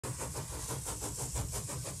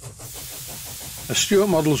A Stuart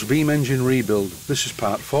Models beam engine rebuild. This is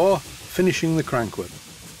part 4, finishing the crankweb.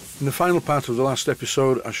 In the final part of the last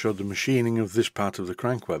episode I showed the machining of this part of the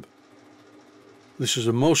crankweb. This is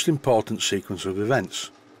the most important sequence of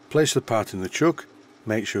events. Place the part in the chuck,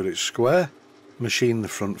 make sure it's square, machine the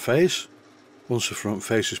front face. Once the front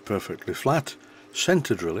face is perfectly flat,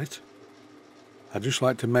 centre drill it. I'd just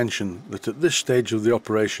like to mention that at this stage of the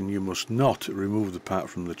operation you must not remove the part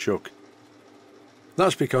from the chuck.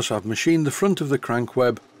 That's because I've machined the front of the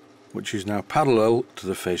crankweb, which is now parallel to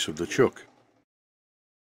the face of the chuck.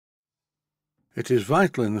 It is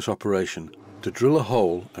vital in this operation to drill a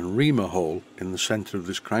hole and ream a hole in the centre of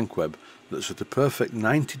this crankweb that's at a perfect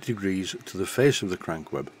 90 degrees to the face of the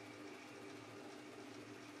crankweb.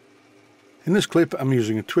 In this clip I'm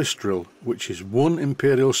using a twist drill which is 1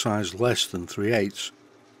 imperial size less than 3/8.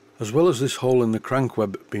 As well as this hole in the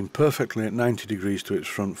crankweb being perfectly at 90 degrees to its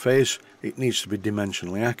front face, it needs to be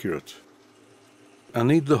dimensionally accurate. I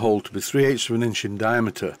need the hole to be 3/8 of an inch in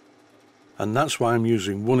diameter, and that's why I'm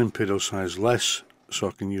using 1 imperial size less, so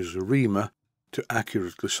I can use the reamer to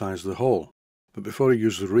accurately size the hole. But before I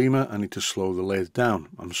use the reamer I need to slow the lathe down.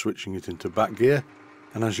 I'm switching it into back gear,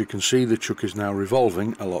 and as you can see the chuck is now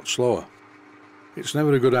revolving a lot slower. It's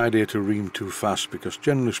never a good idea to ream too fast because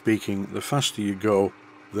generally speaking the faster you go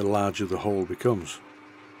the larger the hole becomes.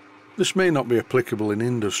 This may not be applicable in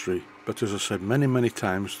industry, but as I said many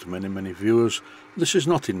times to many viewers, this is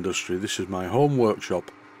not industry, this is my home workshop,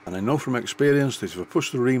 and I know from experience that if I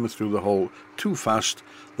push the reamer through the hole too fast,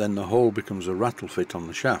 then the hole becomes a rattle fit on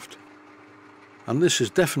the shaft. And this is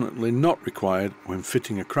definitely not required when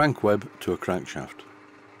fitting a crankweb to a crankshaft.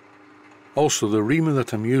 Also, the reamer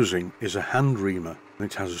that I'm using is a hand reamer, and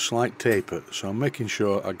it has a slight taper, so I'm making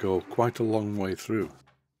sure I go quite a long way through.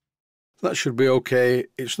 That should be okay.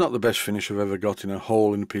 It's not the best finish I've ever got in a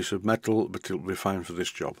hole in a piece of metal, but it'll be fine for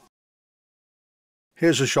this job.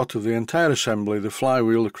 Here's a shot of the entire assembly, the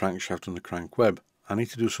flywheel, the crankshaft and the crankweb. I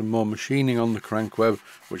need to do some more machining on the crankweb,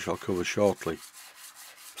 which I'll cover shortly.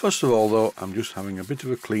 First of all though, I'm just having a bit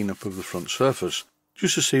of a clean up of the front surface,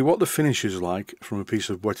 just to see what the finish is like from a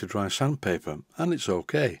piece of wet or dry sandpaper, and it's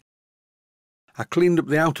okay. I cleaned up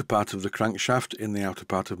the outer part of the crankshaft in the outer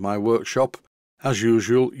part of my workshop, as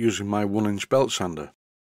usual using my 1-inch belt sander,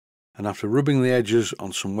 and after rubbing the edges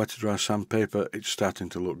on some wet or dry sandpaper it's starting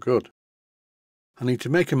to look good. I need to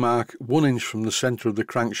make a mark 1 inch from the centre of the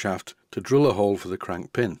crankshaft to drill a hole for the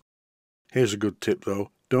crank pin. Here's a good tip though,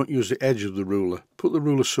 don't use the edge of the ruler, put the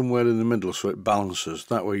ruler somewhere in the middle so it balances,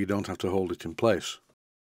 that way you don't have to hold it in place.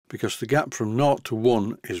 Because the gap from 0 to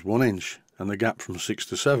 1 is 1 inch, and the gap from 6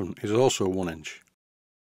 to 7 is also 1 inch.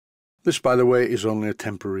 This, by the way, is only a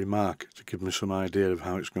temporary mark to give me some idea of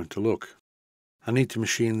how it's going to look. I need to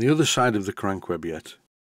machine the other side of the crankweb yet.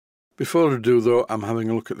 Before I do though, I'm having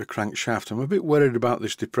a look at the crankshaft. I'm a bit worried about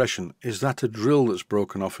this depression. Is that a drill that's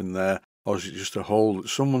broken off in there, or is it just a hole that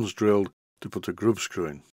someone's drilled to put a groove screw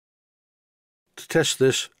in? To test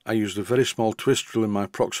this, I used a very small twist drill in my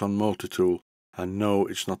Proxxon motor tool, and no,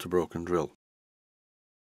 it's not a broken drill.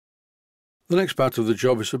 The next part of the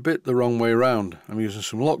job is a bit the wrong way around. I'm using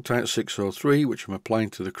some Loctite 603 which I'm applying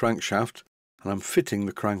to the crankshaft, and I'm fitting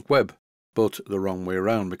the crankweb, but the wrong way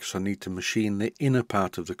around because I need to machine the inner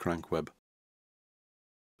part of the crankweb.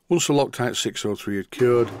 Once the Loctite 603 had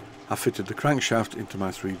cured, I fitted the crankshaft into my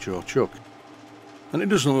 3-jaw chuck. And it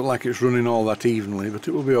doesn't look like it's running all that evenly, but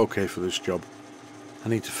it will be okay for this job. I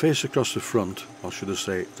need to face across the front, or should I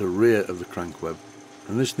say the rear of the crankweb,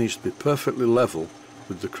 and this needs to be perfectly level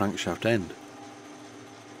with the crankshaft end.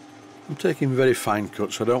 I'm taking very fine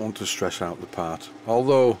cuts, I don't want to stress out the part,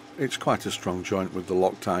 although it's quite a strong joint with the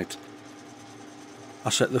Loctite. I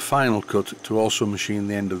set the final cut to also machine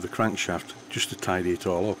the end of the crankshaft, just to tidy it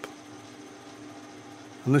all up.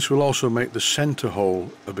 And this will also make the centre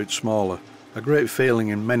hole a bit smaller. A great failing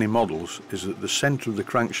in many models is that the centre of the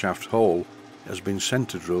crankshaft hole has been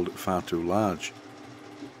centre drilled far too large.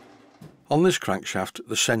 On this crankshaft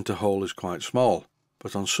the centre hole is quite small,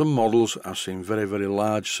 but on some models I've seen very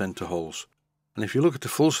large centre holes. And if you look at a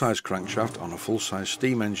full-size crankshaft on a full-size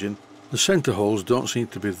steam engine, the centre holes don't seem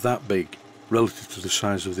to be that big relative to the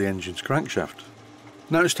size of the engine's crankshaft.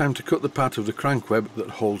 Now it's time to cut the part of the crankweb that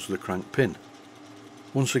holds the crank pin.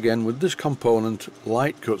 Once again, with this component,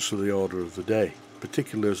 light cuts are the order of the day,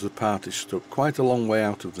 particularly as the part is stuck quite a long way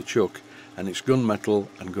out of the chuck and it's gunmetal,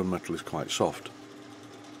 and gunmetal is quite soft.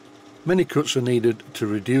 Many cuts are needed to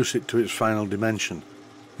reduce it to its final dimension.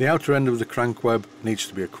 The outer end of the crankweb needs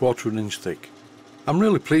to be 1/4 inch thick. I'm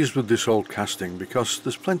really pleased with this old casting because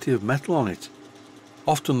there's plenty of metal on it.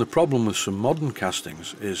 Often the problem with some modern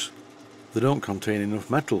castings is they don't contain enough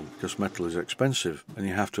metal because metal is expensive and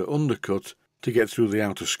you have to undercut to get through the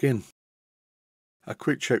outer skin. A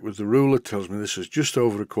quick check with the ruler tells me this is just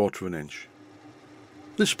over 1/4 of an inch.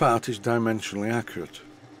 This part is dimensionally accurate.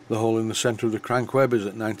 The hole in the centre of the crank web is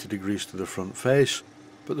at 90 degrees to the front face,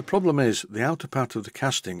 but the problem is the outer part of the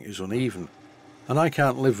casting is uneven, and I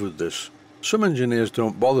can't live with this. Some engineers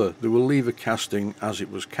don't bother, they will leave a casting as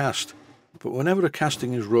it was cast, but whenever a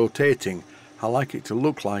casting is rotating, I like it to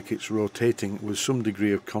look like it's rotating with some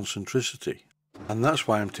degree of concentricity, and that's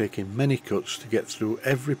why I'm taking many cuts to get through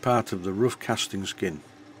every part of the rough casting skin.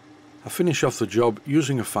 I finish off the job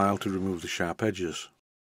using a file to remove the sharp edges.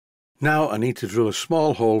 Now I need to drill a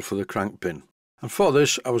small hole for the crank pin, and for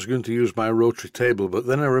this I was going to use my rotary table, but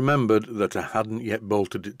then I remembered that I hadn't yet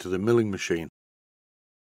bolted it to the milling machine.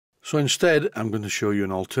 So instead I'm going to show you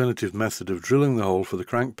an alternative method of drilling the hole for the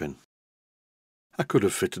crank pin. I could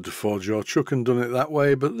have fitted the 4-jaw chuck and done it that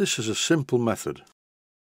way, but this is a simple method.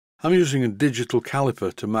 I'm using a digital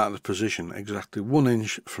caliper to mark the position exactly 1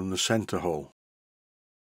 inch from the centre hole.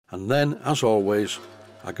 And then, as always,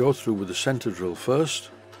 I go through with the centre drill first.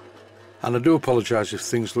 And I do apologise if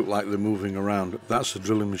things look like they're moving around. That's the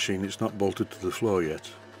drilling machine, it's not bolted to the floor yet.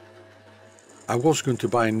 I was going to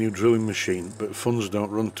buy a new drilling machine, but funds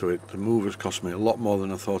don't run to it. The move has cost me a lot more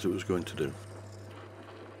than I thought it was going to do.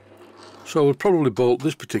 So I'll probably bolt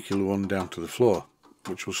this particular one down to the floor,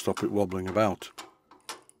 which will stop it wobbling about.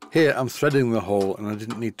 Here I'm threading the hole, and I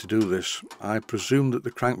didn't need to do this. I presumed that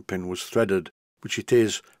the crank pin was threaded, which it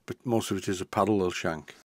is, but most of it is a parallel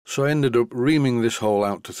shank. So I ended up reaming this hole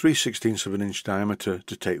out to 3/16 of an inch diameter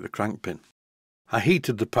to take the crank pin. I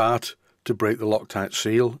heated the part to break the Loctite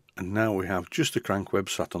seal, and now we have just a crank web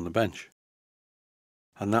sat on the bench.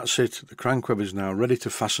 And that's it, the crank web is now ready to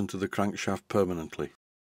fasten to the crankshaft permanently.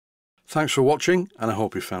 Thanks for watching, and I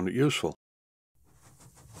hope you found it useful.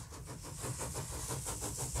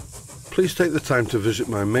 Please take the time to visit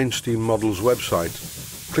my Mainsteam Models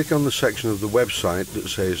website. Click on the section of the website that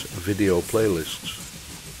says Video Playlists.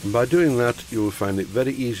 And by doing that, you will find it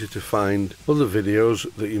very easy to find other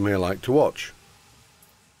videos that you may like to watch.